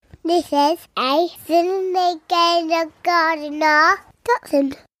This is a Cindy Gardener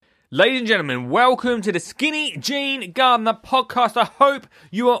Dotson. Ladies and gentlemen, welcome to the Skinny Jean Gardener podcast. I hope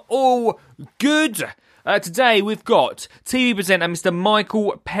you are all good. Today we've got TV presenter Mr.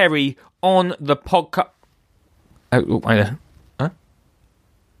 Michael Perry on the podcast. Huh?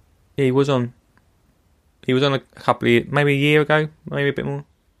 Yeah, he was on a couple of years, maybe a year ago, maybe a bit more.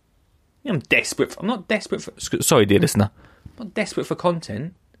 Yeah, I'm not desperate for. Sorry, dear listener. I'm not desperate for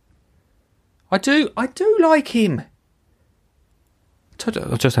content. I do like him. I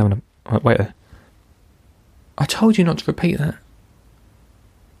was just having a... Wait there. I told you not to repeat that.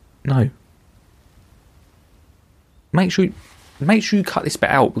 No. Make sure you cut this bit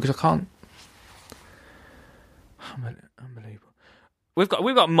out, because I can't... Unbelievable. We've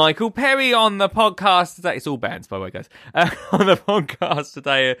got Michael Perry on the podcast today. It's all bands, by the way, guys. On the podcast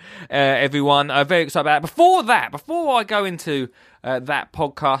today, everyone. Very excited about that. Before I go into that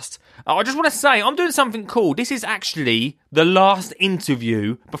podcast, I just want to say I'm doing something cool. This is actually the last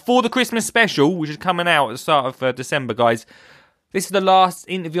interview before the Christmas special, which is coming out at the start of December, guys. This is the last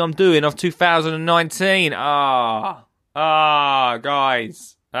interview I'm doing of 2019. Guys.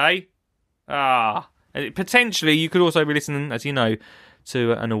 Hey? And potentially, you could also be listening, as you know,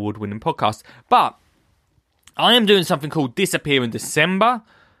 to an award-winning podcast. But I am doing something called Disappear in December,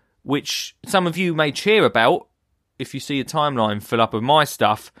 which some of you may cheer about if you see a timeline fill up of my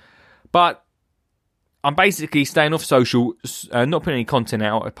stuff. But I'm basically staying off social, not putting any content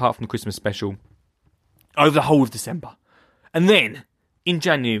out apart from the Christmas special, over the whole of December. And then, in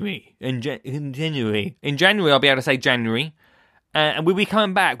January, I'll be able to say January, and we'll be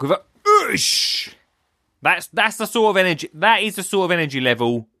coming back with a oosh. That's the sort of energy. That is the sort of energy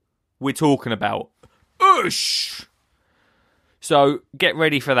level we're talking about. Oosh. So get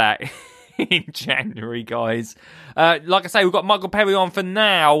ready for that in January, guys. Like I say, we've got Michael Perry on for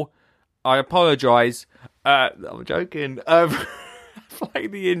now. I apologise. I'm joking. Play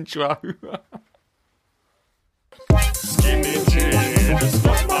the intro. Skinny Jean is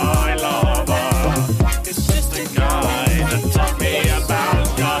not my lover. It's just a guy that taught me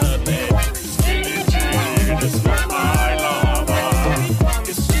about gardening. Skinny Jean is not my lover.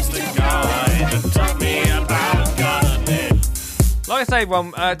 It's just a guy that taught me about gardening. Like I say,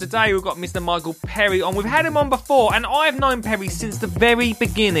 everyone, today we've got Mr. Michael Perry on. We've had him on before, and I've known Perry since the very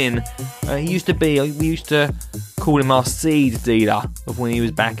beginning. We used to call him our seed dealer of when he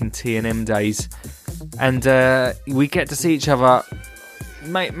was back in T&M days. And we get to see each other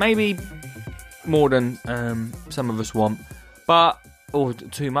maybe more than some of us want, or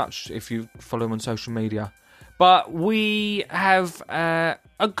too much if you follow him on social media. But we have a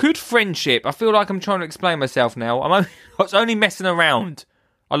good friendship. I feel like I'm trying to explain myself now. I was only messing around.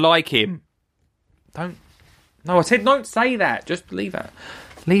 I like him. I said don't say that. Just leave that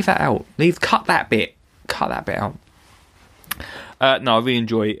out. Cut that bit out. No, I really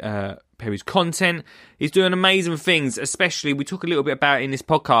enjoy Perry's content. He's doing amazing things, especially, we talk a little bit about it in this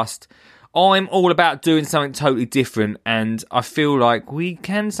podcast. I'm all about doing something totally different, and I feel like we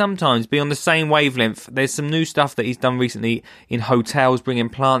can sometimes be on the same wavelength. There's some new stuff that he's done recently in hotels, bringing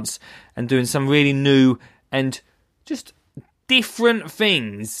plants and doing some really new and just different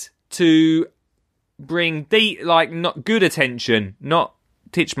things to bring not good attention, not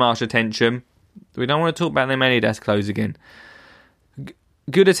Titchmarsh attention. We don't want to talk about them Adidas clothes again.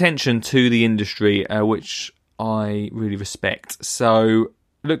 Good attention to the industry, which I really respect. So,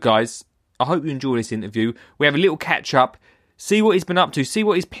 look, guys, I hope you enjoy this interview. We have a little catch-up, see what he's been up to, see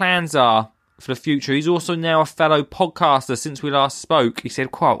what his plans are for the future. He's also now a fellow podcaster since we last spoke. He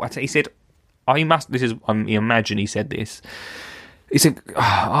said, quote, he said, I imagine he said this. He said,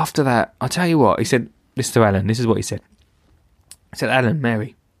 after that, I'll tell you what, he said, Mr. Alan, this is what he said. He said, Alan,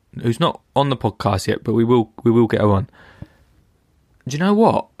 Mary, who's not on the podcast yet, but we will get her on. Do you know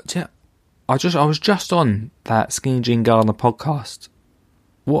what? I was just on that Skinny Jean Gardener podcast.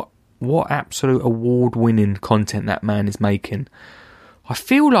 What absolute award-winning content that man is making. I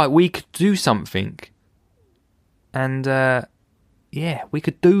feel like we could do something. And, we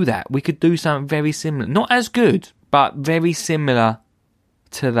could do that. We could do something very similar. Not as good, but very similar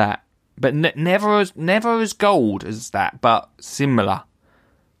to that. But never as gold as that, but similar.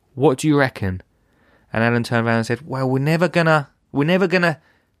 What do you reckon? And Alan turned around and said, well, we're never gonna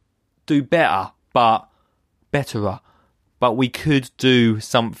do better, but betterer. But we could do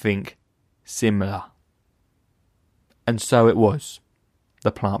something similar. And so it was.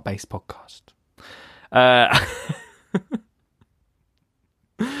 The Plant-Based Podcast.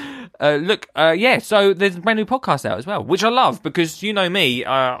 So there's a brand new podcast out as well, which I love, because you know me,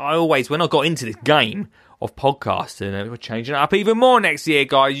 I always, when I got into this game, of podcasting, and we're changing it up even more next year,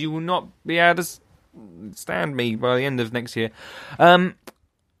 guys. You will not be able to stand me by the end of next year.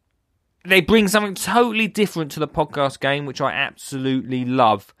 They bring something totally different to the podcast game, which I absolutely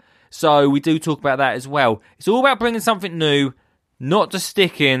love. So we do talk about that as well. It's all about bringing something new, not just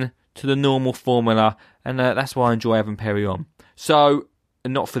sticking to the normal formula, and that's why I enjoy having Perry on. So,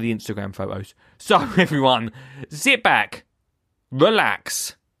 and not for the Instagram photos. So, everyone, sit back,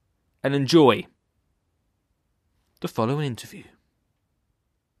 relax, and enjoy the following interview.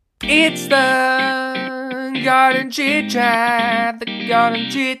 It's the Garden Chit Chat, the Garden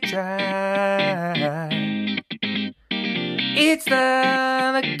Chit Chat. It's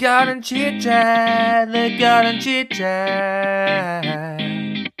the Garden Chit Chat, the Garden Chit Chat.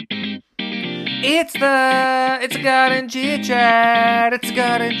 It's a Garden Chit Chat, it's a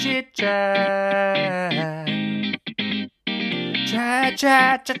Garden Chit Chat. Chat,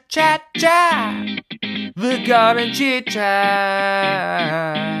 chat, chat, chat, chat. The Garden Chit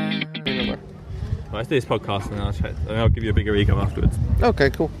Chat. Right, let's do this podcast and I'll give you a bigger ego afterwards. Okay,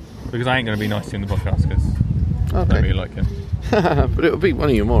 cool. Because I ain't going to be nice to you in the podcast because I don't really like him. But it'll be one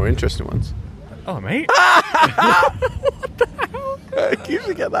of your more interesting ones. Oh, mate. What the hell? Can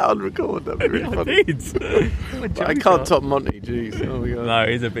you get that on record? That'd be really funny. I can't top Monty, jeez. Oh my God. No,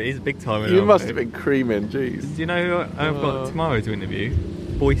 he's a big time. You must have been creaming, jeez. Do you know who I've got tomorrow to interview?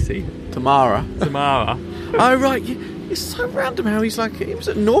 Boise. Tamara. Oh, right. It's so random how he was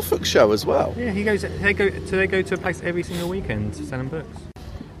at Norfolk show as well. Yeah, they go to a place every single weekend selling books.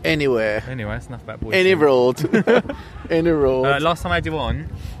 Anywhere. Anyway, that's enough about Boise. Any road. Any road. Last time I had you on,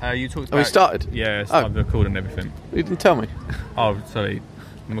 you talked about... Oh, we started? Yeah, started recording everything. You didn't tell me. Oh, sorry.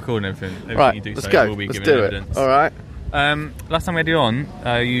 I'm recording everything. Right, you do let's say go. will be Let's given do evidence. it. All right. Last time I had you on,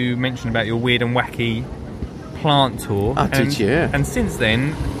 you mentioned about your weird and wacky plant tour. Did you? And since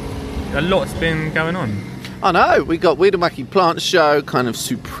then, a lot's been going on. I know. We got Weird and Wacky Plant Show, kind of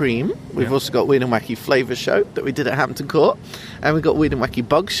supreme. We've also got Weird and Wacky Flavour Show that we did at Hampton Court, and we've got Weird and Wacky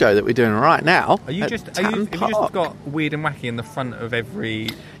Bug Show that we're doing right now. Have you just got Weird and Wacky in the front of every?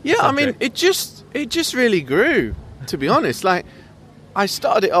 Yeah, subject? I mean, it just really grew. To be honest, like I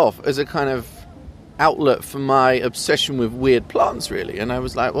started it off as a kind of outlet for my obsession with weird plants, really, and I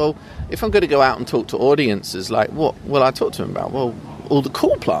was like, well, if I'm going to go out and talk to audiences, like, what will I talk to them about? Well, all the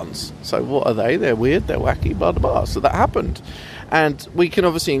cool plants. So what are they? They're weird, they're wacky, blah, blah, blah. So that happened. And we can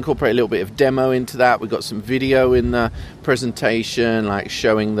obviously incorporate a little bit of demo into that. We've got some video in the presentation, like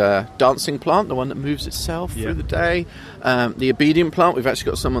showing the dancing plant, the one that moves itself through the day. The obedient plant, we've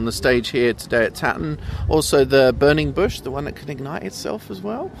actually got some on the stage here today at Tatton. Also the burning bush, the one that can ignite itself as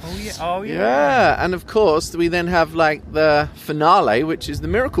well. Oh, yeah. Yeah, and of course we then have like the finale, which is the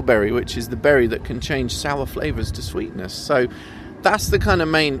miracle berry, which is the berry that can change sour flavours to sweetness. So that's the kind of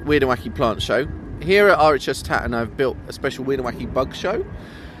main Weird and Wacky Plant Show. Here at RHS Tatton, I've built a special Weird and Wacky Bug Show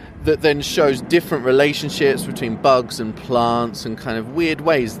that then shows different relationships between bugs and plants and kind of weird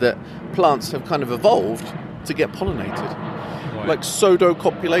ways that plants have kind of evolved to get pollinated. Right. Like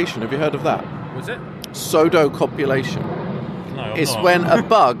pseudocopulation. Have you heard of that? Was it? Pseudocopulation. No, It's when a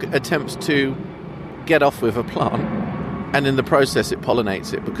bug attempts to get off with a plant, and in the process it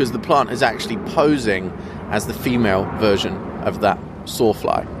pollinates it because the plant is actually posing as the female version of that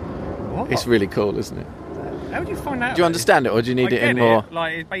sawfly. What? It's really cool, isn't it? How would you find out? Do you understand it, or do you need it in more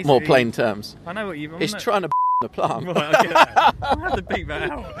more plain terms? I know what you mean. It's trying to the plant. Right, I get that. I'll have to beat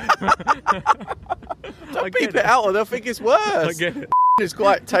that out. Don't beep it out, or they'll think it's worse. I get it. It's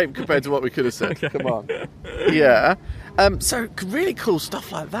quite tame compared to what we could have said. Okay. Come on. Yeah. So really cool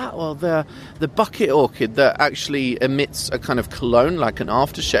stuff like that. Well, the bucket orchid that actually emits a kind of cologne, like an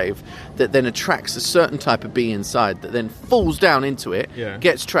aftershave, that then attracts a certain type of bee inside, that then falls down into it,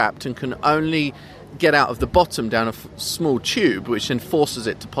 gets trapped, and can only get out of the bottom down a small tube, which then forces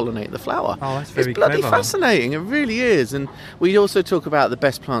it to pollinate the flower. Oh, that's very It's bloody clever. fascinating. It really is. And we also talk about the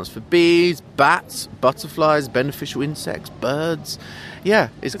best plants for bees, bats, butterflies, beneficial insects, birds. Yeah,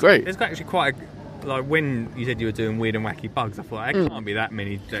 it's great. There's actually quite a... Like, when you said you were doing weird and wacky bugs, I thought, there can't be that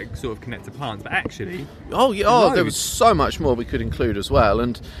many sort of connected plants. But actually... Oh, yeah. Oh, there was so much more we could include as well.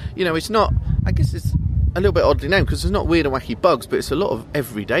 And, you know, it's not... I guess it's a little bit oddly named because it's not weird and wacky bugs, but it's a lot of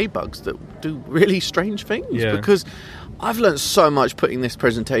everyday bugs that do really strange things. Yeah. Because I've learned so much putting this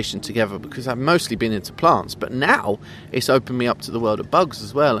presentation together because I've mostly been into plants, but now it's opened me up to the world of bugs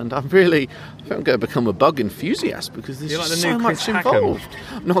as well. And I think I'm going to become a bug enthusiast because there's You're like just the so new much Chris Hackham.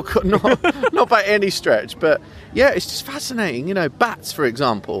 involved. Not by any stretch, but yeah, it's just fascinating. You know, bats, for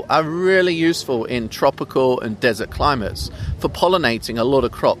example, are really useful in tropical and desert climates for pollinating a lot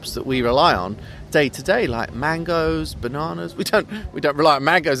of crops that we rely on day to day, like mangoes, bananas. We don't rely on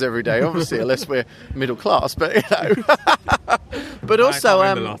mangoes every day, obviously, unless we're middle class. But but also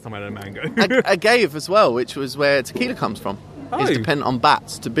I can't remember the last time I had a mango. agave as well, which was where tequila comes from. Oh. Is dependent on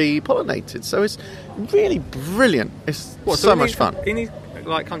bats to be pollinated. So it's really brilliant. It's so much fun. In these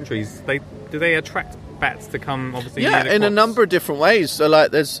like countries, do they attract bats to come? Obviously, Yeah, near the in a crops? number of different ways. So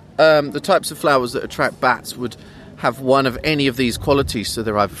like there's the types of flowers that attract bats would have one of any of these qualities. So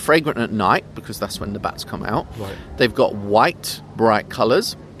they're either fragrant at night, because that's when the bats come out. Right. They've got white, bright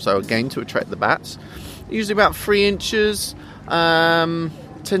colours, so again to attract the bats. Usually about 3 inches.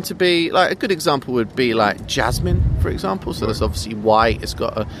 Tend to be, like, a good example would be like jasmine, for example. So that's obviously white. It's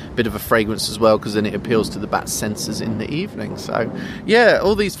got a bit of a fragrance as well, because then it appeals to the bat's senses in the evening. So yeah,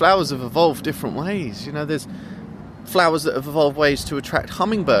 all these flowers have evolved different ways. You know, there's flowers that have evolved ways to attract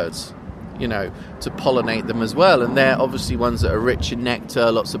hummingbirds, you know, to pollinate them as well. And they're obviously ones that are rich in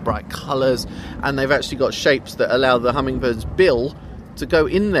nectar, lots of bright colours, and they've actually got shapes that allow the hummingbird's bill to go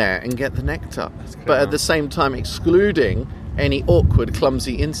in there and get the nectar, but at the same time excluding any awkward,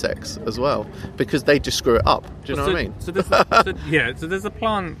 clumsy insects as well, because they just screw it up. Do you know what I mean? So does the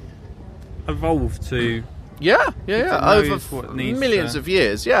plant evolve to... Yeah, knows over what needs millions to- of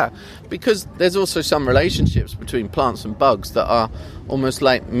years, yeah. Because there's also some relationships between plants and bugs that are almost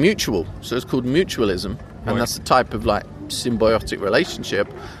like mutual. So it's called mutualism, and Right. that's the type of like symbiotic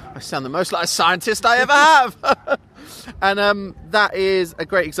relationship. I sound the most like a scientist I ever have. And that is a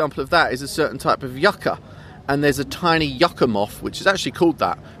great example of that is a certain type of yucca. And there's a tiny yucca moth, which is actually called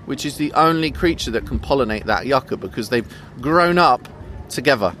that, which is the only creature that can pollinate that yucca, because they've grown up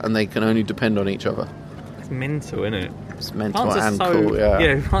together and they can only depend on each other. It's mental, isn't it? It's mental Plants are and so, cool, yeah.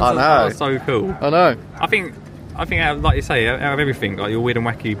 Yeah, plants I know. are so cool. I know. I think out of, like you say, out of everything, like your Weird and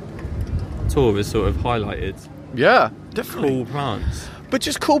Wacky tour has sort of highlighted Yeah, definitely. cool plants. But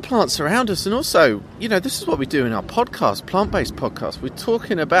just cool plants around us. And also, you know, this is what we do in our podcast, plant-based podcast. We're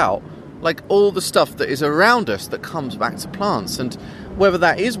talking about, like, all the stuff that is around us that comes back to plants. And whether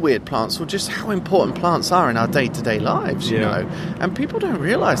that is weird plants or just how important plants are in our day-to-day lives, you know. And people don't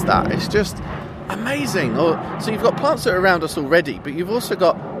realise that. It's just amazing. So you've got plants that are around us already, but you've also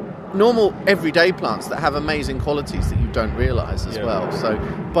got normal everyday plants that have amazing qualities that you don't realise as well. So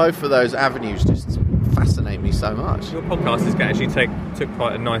both of those avenues just fascinate me so much. Your podcast is actually took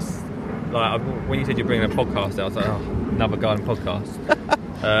quite a nice, like, when you said you're bringing a podcast out, I was like, oh, another garden podcast.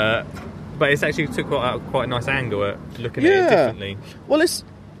 But it's actually took quite a nice angle at looking at it differently. Well,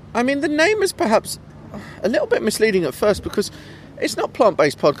 the name is perhaps a little bit misleading at first, because it's not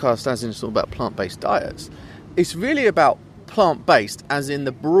plant-based podcast as in it's all about plant-based diets. It's really about plant-based as in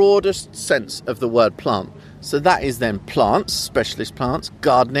the broadest sense of the word plant. So that is then plants, specialist plants,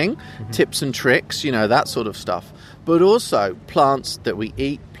 gardening, tips and tricks, you know, that sort of stuff. But also plants that we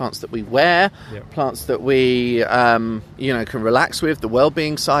eat, plants that we wear, plants that we, can relax with, the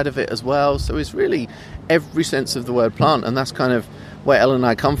well-being side of it as well. So it's really every sense of the word plant. And that's kind of where Ellen and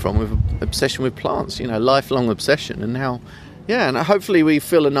I come from, with an obsession with plants, you know, lifelong obsession. And now, and hopefully we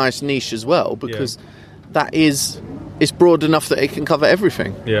fill a nice niche as well, because that is... It's broad enough that it can cover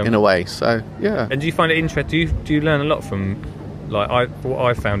everything in a way. So, yeah. And do you find it interesting? Do you learn a lot from, like, what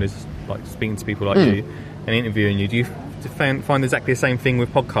I found is, like, speaking to people like you and interviewing you. Do you find exactly the same thing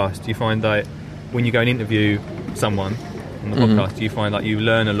with podcasts? Do you find that when you go and interview someone on the podcast, do you find like you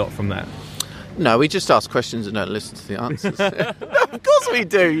learn a lot from that? No, we just ask questions and don't listen to the answers. Of course we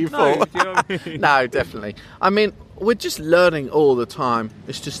do, you fool. Do you know what I mean? No, definitely. I mean, we're just learning all the time.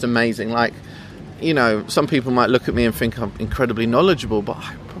 It's just amazing. Like, you know, some people might look at me and think I'm incredibly knowledgeable, but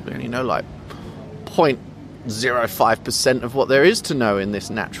I probably only know like 0.05% of what there is to know in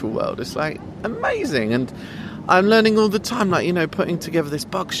this natural world. It's like amazing. And I'm learning all the time, like, you know, putting together this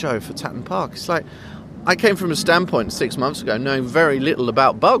bug show for Tatton Park. It's like, I came from a standpoint 6 months ago knowing very little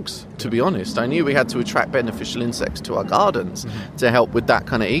about bugs, to be honest. I knew we had to attract beneficial insects to our gardens to help with that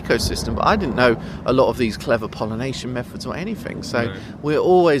kind of ecosystem, but I didn't know a lot of these clever pollination methods or anything. So we're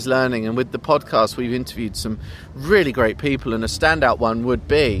always learning, and with the podcast we've interviewed some really great people, and a standout one would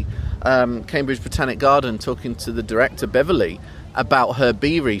be Cambridge Botanic Garden, talking to the director Beverly about her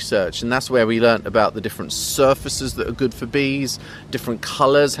bee research, and that's where we learnt about the different surfaces that are good for bees, different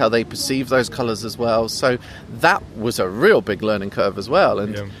colours, how they perceive those colours as well. So that was a real big learning curve as well,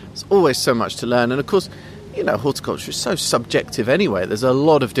 and there's always so much to learn. And of course, you know, horticulture is so subjective anyway. There's a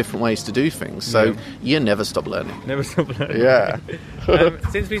lot of different ways to do things, so you never stop learning. Never stop learning. Yeah.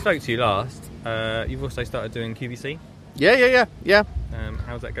 Since we spoke to you last, you've also started doing QVC. Yeah.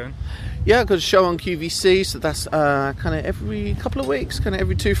 How's that going? Yeah, I've got a show on QVC, so that's kind of every couple of weeks, kind of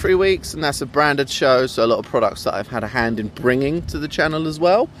every 2-3 weeks, and that's a branded show, so a lot of products that I've had a hand in bringing to the channel as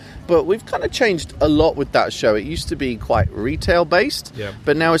well. But we've kind of changed a lot with that show. It used to be quite retail-based,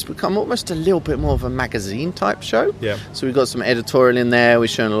 but now it's become almost a little bit more of a magazine-type show. Yeah. So we've got some editorial in there, we've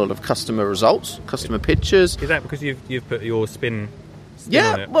shown a lot of customer results, customer pictures. Is that because you've put your spin on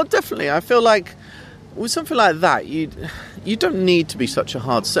Yeah, it? well, definitely. I feel like with something like that, you don't need to be such a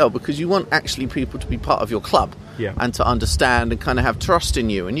hard sell because you want actually people to be part of your club and to understand and kind of have trust in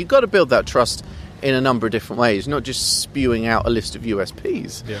you. And you've got to build that trust in a number of different ways, not just spewing out a list of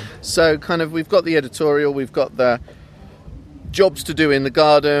USPs. Yeah. So kind of we've got the editorial, we've got the jobs to do in the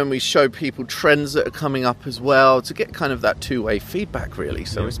garden, we show people trends that are coming up as well to get kind of that two-way feedback really.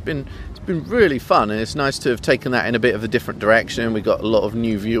 So it's been really fun, and it's nice to have taken that in a bit of a different direction. We got a lot of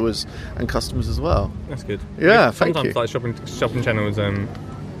new viewers and customers as well. That's good. Yeah, thank you. Sometimes like shopping channels,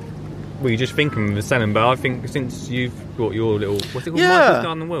 well, you just think of them selling, but I think since you've got your little, what's it called, Michael's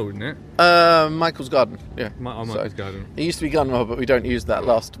Garden World, isn't it? Michael's Garden, yeah. Michael's Garden. It used to be Garden World, but we don't use that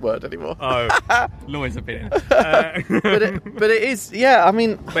last word anymore. Oh, Lloyd's opinion. But it is, yeah. I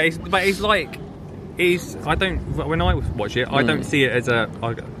mean, but it's like, I don't, when I watch it, I don't see it as a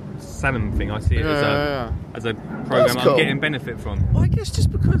selling thing. I see it as a program cool. I'm getting benefit from. Well, I guess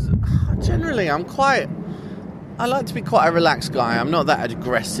just because generally I like to be quite a relaxed guy. I'm not that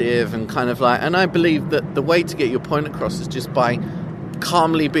aggressive and kind of like, and I believe that the way to get your point across is just by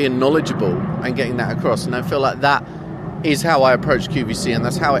calmly being knowledgeable and getting that across. And I feel like that is how I approach QVC, and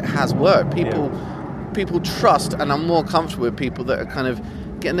that's how it has worked. People trust, and I'm more comfortable with people that are kind of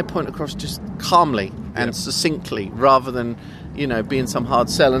getting their point across just calmly and succinctly, rather than being some hard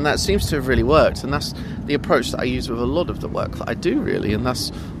sell. And that seems to have really worked, and that's the approach that I use with a lot of the work that I do really, and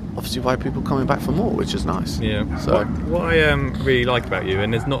that's obviously why people are coming back for more, which is nice. Yeah. So what I really like about you,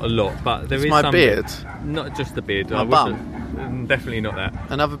 and there's not a lot, but there is my some beard. Not just the beard. My bum. Definitely not that.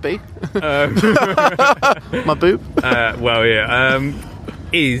 Another B. My boob. Well, yeah.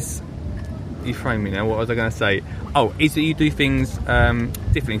 Is you thrown me now. What was I going to say? Oh, is that you do things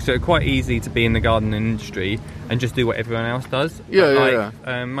differently. So it's quite easy to be in the gardening industry and just do what everyone else does. Yeah.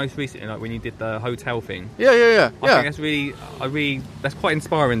 Most recently, like when you did the hotel thing. Yeah. I think that's quite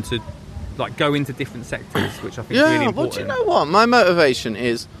inspiring to like go into different sectors, which I think is really important. Well, do you know what? My motivation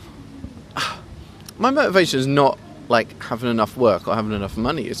is not like having enough work or having enough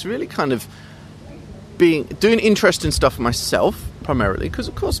money. It's really kind of doing interesting stuff for myself primarily, because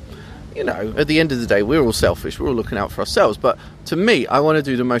of course, at the end of the day, we're all selfish. We're all looking out for ourselves. But to me, I want to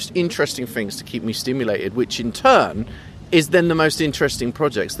do the most interesting things to keep me stimulated, which in turn is then the most interesting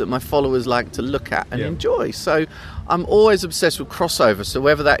projects that my followers like to look at and enjoy. So I'm always obsessed with crossover. So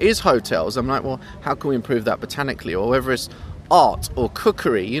whether that is hotels, I'm like, well, how can we improve that botanically? Or whether it's art or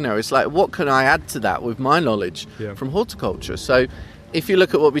cookery, it's like, what can I add to that with my knowledge from horticulture? So if you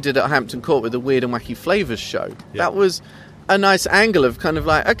look at what we did at Hampton Court with the Weird and Wacky Flavours show, that was a nice angle of kind of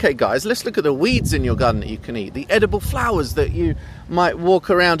like, okay guys, let's look at the weeds in your garden that you can eat, the edible flowers that you might walk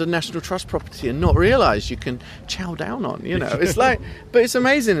around a National Trust property and not realise you can chow down on, it's like, but it's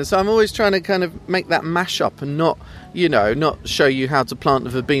amazing. And so I'm always trying to kind of make that mash up and not show you how to plant the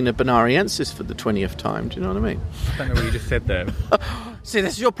Verbena bonariensis for the 20th time. Do you know what I mean? I don't know what you just said there. See,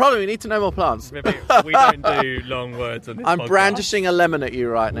 this is your problem. You need to know more plants. We don't do long words on this I'm podcast. brandishing a lemon at you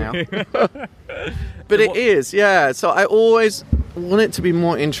right now. But it is, yeah. So I always want it to be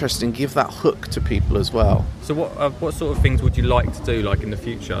more interesting, give that hook to people as well. So what sort of things would you like to do, like in the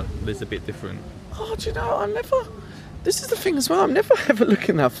future, that's a bit different? Oh, do you know, this is the thing as well, I'm never ever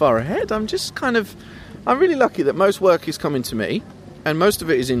looking that far ahead. I'm just I'm really lucky that most work is coming to me, and most of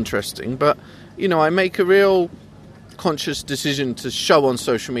it is interesting, but, I make a real conscious decision to show on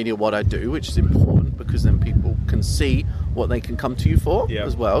social media what I do, which is important because then people can see what they can come to you for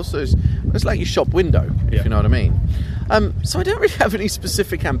as well. So it's like your shop window, if you know what I mean. So I don't really have any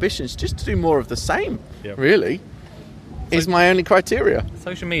specific ambitions, just to do more of the same, really, is my only criteria.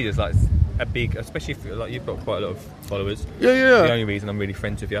 Social media is like a big, especially if like you've got quite a lot of followers. Yeah. The only reason I'm really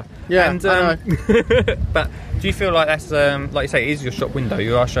friends with you. Yeah, and, I know. But do you feel like that's like you say, it is your shop window?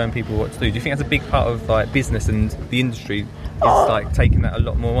 You are showing people what to do. Do you think that's a big part of like business and the industry is like taking that a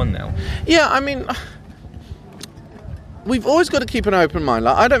lot more on now? Yeah, I mean, we've always got to keep an open mind.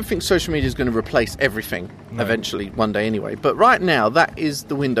 Like, I don't think social media is going to replace everything eventually, one day anyway. But right now, that is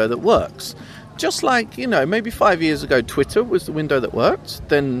the window that works. Just like, maybe 5 years ago, Twitter was the window that worked,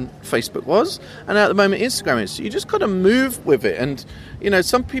 then Facebook was, and at the moment, Instagram is. So you just got to move with it. And,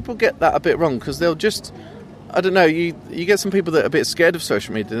 some people get that a bit wrong because they'll just I don't know, you get some people that are a bit scared of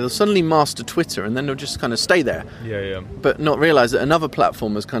social media. They'll suddenly master Twitter and then they'll just kind of stay there, Yeah. but not realise that another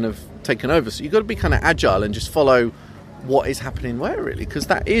platform has kind of taken over. So you've got to be kind of agile and just follow what is happening where, really, because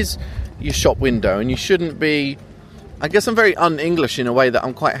that is your shop window, and you shouldn't be... I guess I'm very un-English in a way that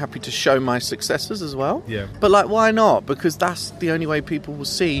I'm quite happy to show my successes as well. Yeah. But, like, why not? Because that's the only way people will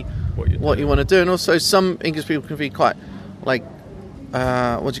see What you want to do. And also, some English people can be quite, like,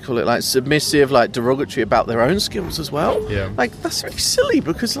 what do you call it? Like, submissive, like, derogatory about their own skills as well. Yeah. Like, that's really silly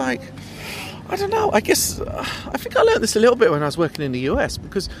because, like, I don't know. I guess, I think I learned this a little bit when I was working in the US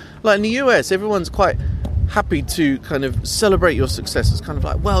because, like, in the US, everyone's quite happy to kind of celebrate your successes, kind of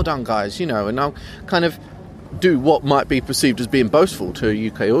like, well done, guys, you know, and I'll kind of do what might be perceived as being boastful to a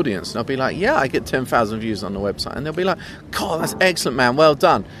UK audience, and I'll be like, yeah, I get 10,000 views on the website, and they'll be like, God, that's excellent, man, well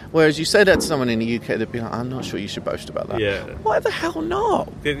done. Whereas you say that to someone in the UK, they'd be like, I'm not sure you should boast about that. Yeah. Why the hell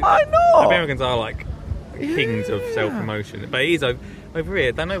not? Why not? Americans are like kings of self-promotion, but it is over here.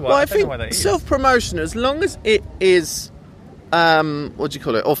 I don't know why. Well, I don't know think why that is. self-promotion, as long as it is, what do you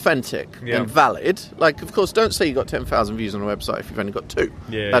call it, authentic and valid. Like, of course, don't say you got 10,000 views on a website if you've only got 2.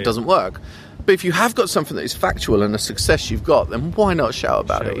 That doesn't work. But if you have got something that is factual and a success you've got, then why not shout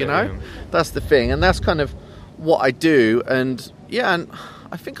about it, you know? Yeah. That's the thing. And that's kind of what I do. And, yeah, and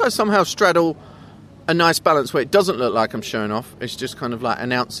I think I somehow straddle a nice balance where it doesn't look like I'm showing off. It's just kind of like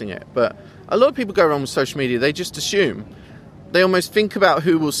announcing it. But a lot of people go wrong with social media. They just assume. They almost think about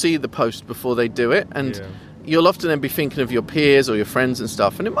who will see the post before they do it. And you'll often then be thinking of your peers or your friends and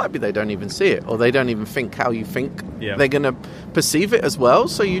stuff, and it might be they don't even see it, or they don't even think how you think they're going to perceive it as well.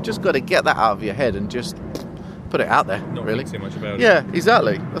 So you just got to get that out of your head and just put it out there. Not really think too much about it. Yeah,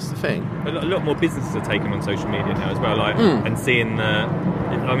 exactly. That's the thing. A lot more businesses are taking on social media now as well, like and seeing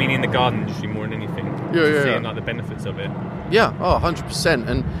in the garden industry more than anything. Seeing like the benefits of it. Yeah, 100%.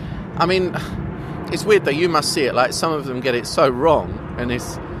 And I mean, it's weird that you must see it. Like, some of them get it so wrong, and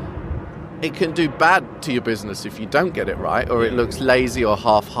it can do bad to your business if you don't get it right, or it looks lazy or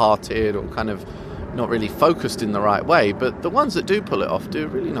half-hearted or kind of not really focused in the right way. But the ones that do pull it off do a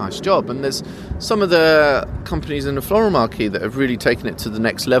really nice job. And there's some of the companies in the floral marquee that have really taken it to the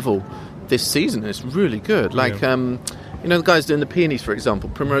next level this season. It's really good. Like, you know, the guys doing the peonies, for example,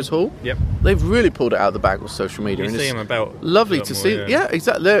 Primrose Hall. Yep. They've really pulled it out of the bag with social media. You and see it's them about lovely to see. Yeah,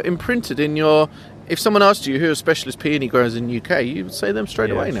 exactly. They're imprinted in your... If someone asked you who are specialist peony growers in the UK, you would say them straight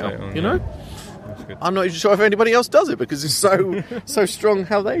away now. On, you know? That's good. I'm not even sure if anybody else does it because it's so strong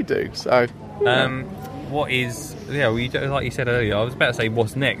how they do. So, what is... Yeah, well, like you said earlier, I was about to say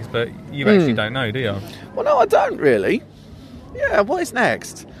what's next, but you actually don't know, do you? well, no, I don't really. Yeah, what is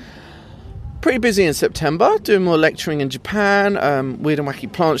next? Pretty busy in September, doing more lecturing in Japan, Weird and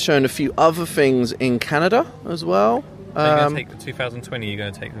Wacky Plant Show, and a few other things in Canada as well. So you're going to take the 2020, you're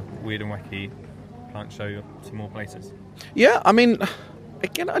going to take the Weird and Wacky Plant Show to more places? Yeah, I mean...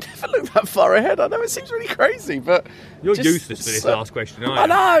 Again, I never look that far ahead. I know it seems really crazy, but... You're just useless for this last question, aren't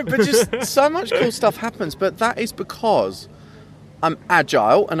I you? know, but just so much cool stuff happens. But that is because I'm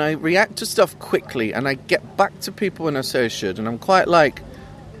agile and I react to stuff quickly and I get back to people when I say I should. And I'm quite like...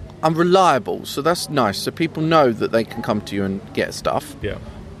 I'm reliable, so that's nice. So people know that they can come to you and get stuff. Yeah.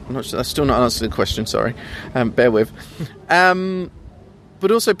 I'm not sure, that's still not answering the question, sorry. Bear with.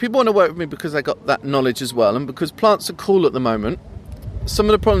 But also, people want to work with me because I got that knowledge as well. And because plants are cool at the moment... Some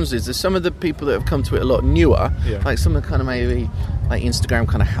of the problems is there's some of the people that have come to it a lot newer, like some of the kind of maybe like Instagram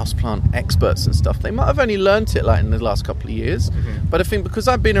kind of houseplant experts and stuff. They might have only learnt it like in the last couple of years, but I think because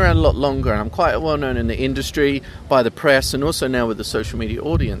I've been around a lot longer and I'm quite well known in the industry by the press and also now with the social media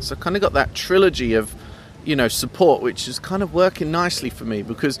audience, I've kind of got that trilogy of, you know, support, which is kind of working nicely for me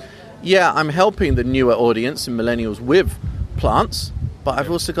because, yeah, I'm helping the newer audience and millennials with plants. But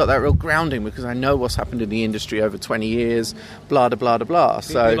I've also got that real grounding because I know what's happened in the industry over 20 years, blah, blah, blah, blah.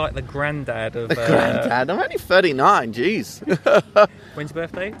 So you're like the granddad of... Granddad? I'm only 39, jeez. When's your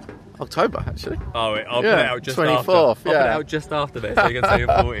birthday? October, actually. Oh, wait, I'll put it out just 24th, after. I'll put it yeah. out just after this, so you can say you're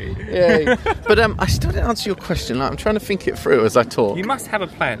 40. Yeah. But I still didn't answer your question. Like, I'm trying to think it through as I talk. You must have a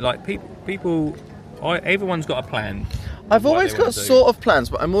plan. Like, people... everyone's got a plan. I've always got sort of plans,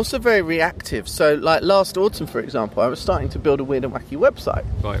 but I'm also very reactive. So, like last autumn, for example, I was starting to build a Weird and Wacky website.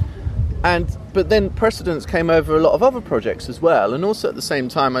 Right. But then precedence came over a lot of other projects as well. And also at the same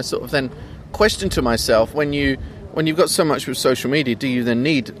time, I sort of then questioned to myself, when you've got so much with social media, do you then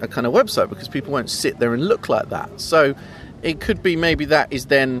need a kind of website? Because people won't sit there and look like that. So it could be maybe that is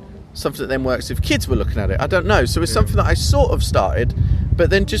then something that then works if kids were looking at it. I don't know. So it's something that I sort of started, but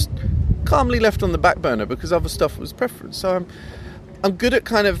then just calmly left on the back burner because other stuff was preference. So I'm good at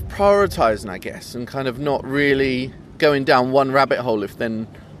kind of prioritising, I guess, and kind of not really going down one rabbit hole if then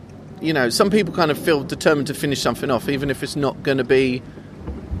you know, some people kind of feel determined to finish something off, even if it's not going to be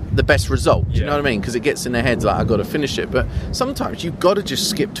the best result. Do you know what I mean? Because it gets in their heads like, I've got to finish it. But sometimes you've got to just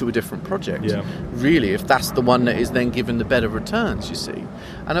skip to a different project. Yeah. Really, if that's the one that is then giving the better returns, you see.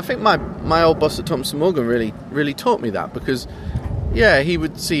 And I think my old boss at Thompson Morgan really taught me that, because yeah, he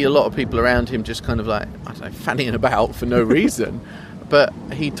would see a lot of people around him just kind of like, I don't know, fannying about for no reason. But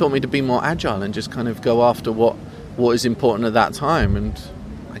he taught me to be more agile and just kind of go after what is important at that time. And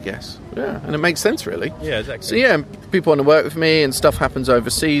I guess, yeah, and it makes sense, really. Yeah, exactly. So yeah, people want to work with me, and stuff happens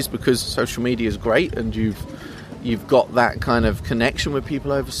overseas because social media is great, and you've got that kind of connection with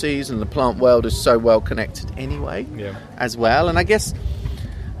people overseas, and the plant world is so well connected anyway, as well. And I guess,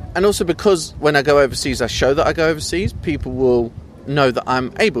 and also because when I go overseas, I show that I go overseas, people will know that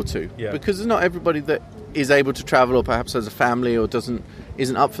I'm able to, because there's not everybody that is able to travel, or perhaps has a family, or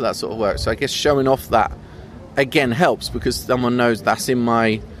isn't up for that sort of work. So I guess showing off that again helps, because someone knows that's in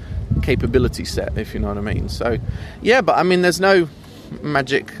my capability set, if you know what I mean. So yeah, but I mean, there's no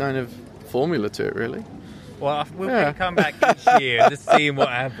magic kind of formula to it, really. Well, we'll come back each year to see what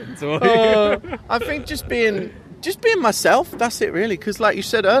happens. I think just being myself, that's it, really. Because like you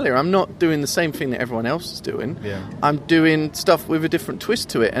said earlier, I'm not doing the same thing that everyone else is doing. I'm doing stuff with a different twist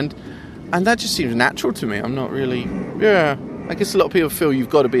to it, and that just seems natural to me. I'm not really I guess a lot of people feel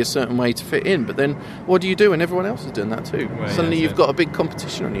you've got to be a certain way to fit in, but then what do you do when everyone else is doing that too? Well, Suddenly you've got a big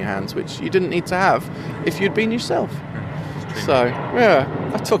competition on your hands, which you didn't need to have if you'd been yourself. So,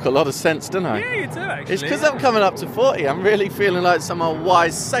 yeah, I took a lot of sense, didn't I? Yeah, you do, actually. It's because I'm coming up to 40. I'm really feeling like some old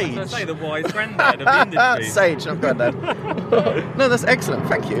wise sage. I was going to say, the wise granddad of the industry. Sage, not granddad. No, that's excellent.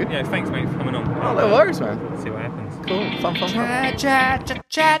 Thank you. Yeah, thanks, mate, for coming on. Oh, no worries, man. See what happens. Cool. Fun. Cha.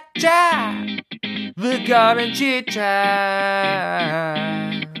 The Garden Chit Chat.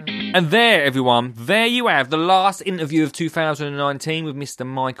 And there, everyone, there you have the last interview of 2019 with Mr.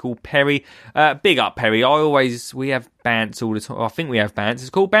 Michael Perry. Big up, Perry. We have Bants all the time. I think we have Bants. It's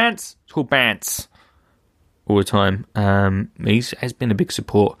called Bants? It's called Bants all the time. He has been a big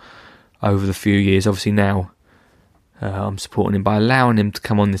support over the few years. Obviously now I'm supporting him by allowing him to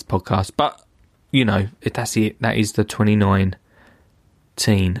come on this podcast. But, you know, that's it. That is the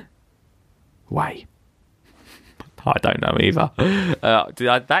 2019 way. I don't know either.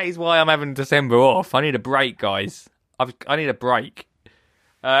 That is why I'm having December off. I need a break, guys. I need a break.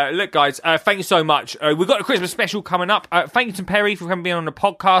 Look, guys, thank you so much. We've got a Christmas special coming up. Thank you to Perry for being on the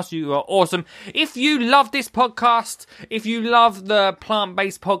podcast. You are awesome. If you love this podcast, if you love the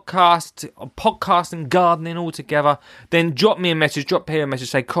plant-based podcast and gardening altogether, then drop me a message, drop Perry a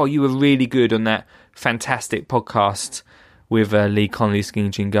message, say, Carl, you were really good on that fantastic podcast with Lee Connolly, Skinny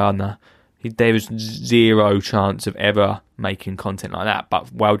Jean Gardner. There was zero chance of ever making content like that,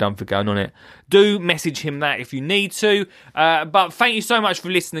 but well done for going on it. Do message him that if you need to. But thank you so much for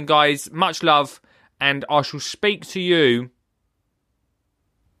listening, guys. Much love, and I shall speak to you.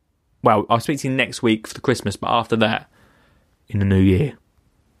 Well, I'll speak to you next week for the Christmas, but after that, in the new year.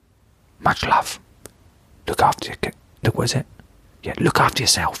 Much love. Look after your... Look, what is it? Yeah, look after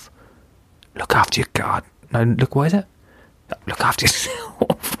yourself. Look after your garden. No, look, what is it? Look after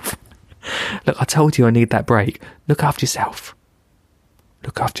yourself. Look, I told you I need that break. Look after yourself.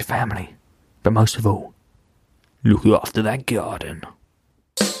 Look after your family. But most of all, look after that garden.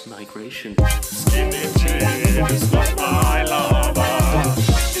 Migration. Skinny Jean is not my lover.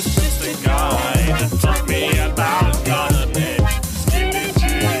 It's just a guy that taught me about gardening. Skinny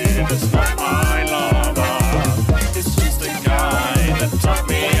Jean is not my lover. It's just a guy that taught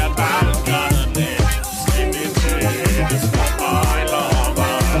me about gardening. Skinny Jean is not my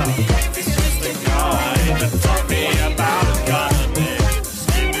lover. It's just a guy that taught me about gardening.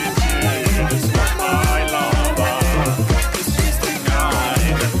 Skinny Jean is not my lover. It's just a guy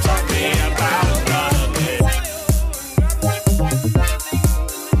that taught me about gardening.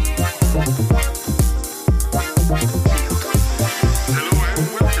 Hello and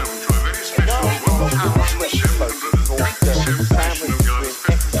welcome to a very special World House Chef Brothers International Garden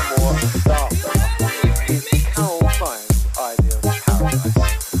Festival. Carol Fine's idea of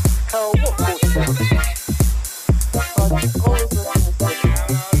paradise. Carol, what brought you down? I've always lived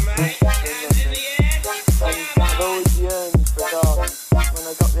in the city. I've always yearned for a garden. When I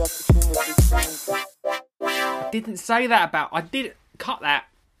got the opportunity to... I didn't say that about... I did... Cut that.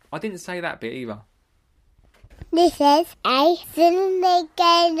 I didn't say that bit either. This is a Sunday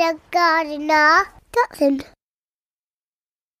Gardener Dotson.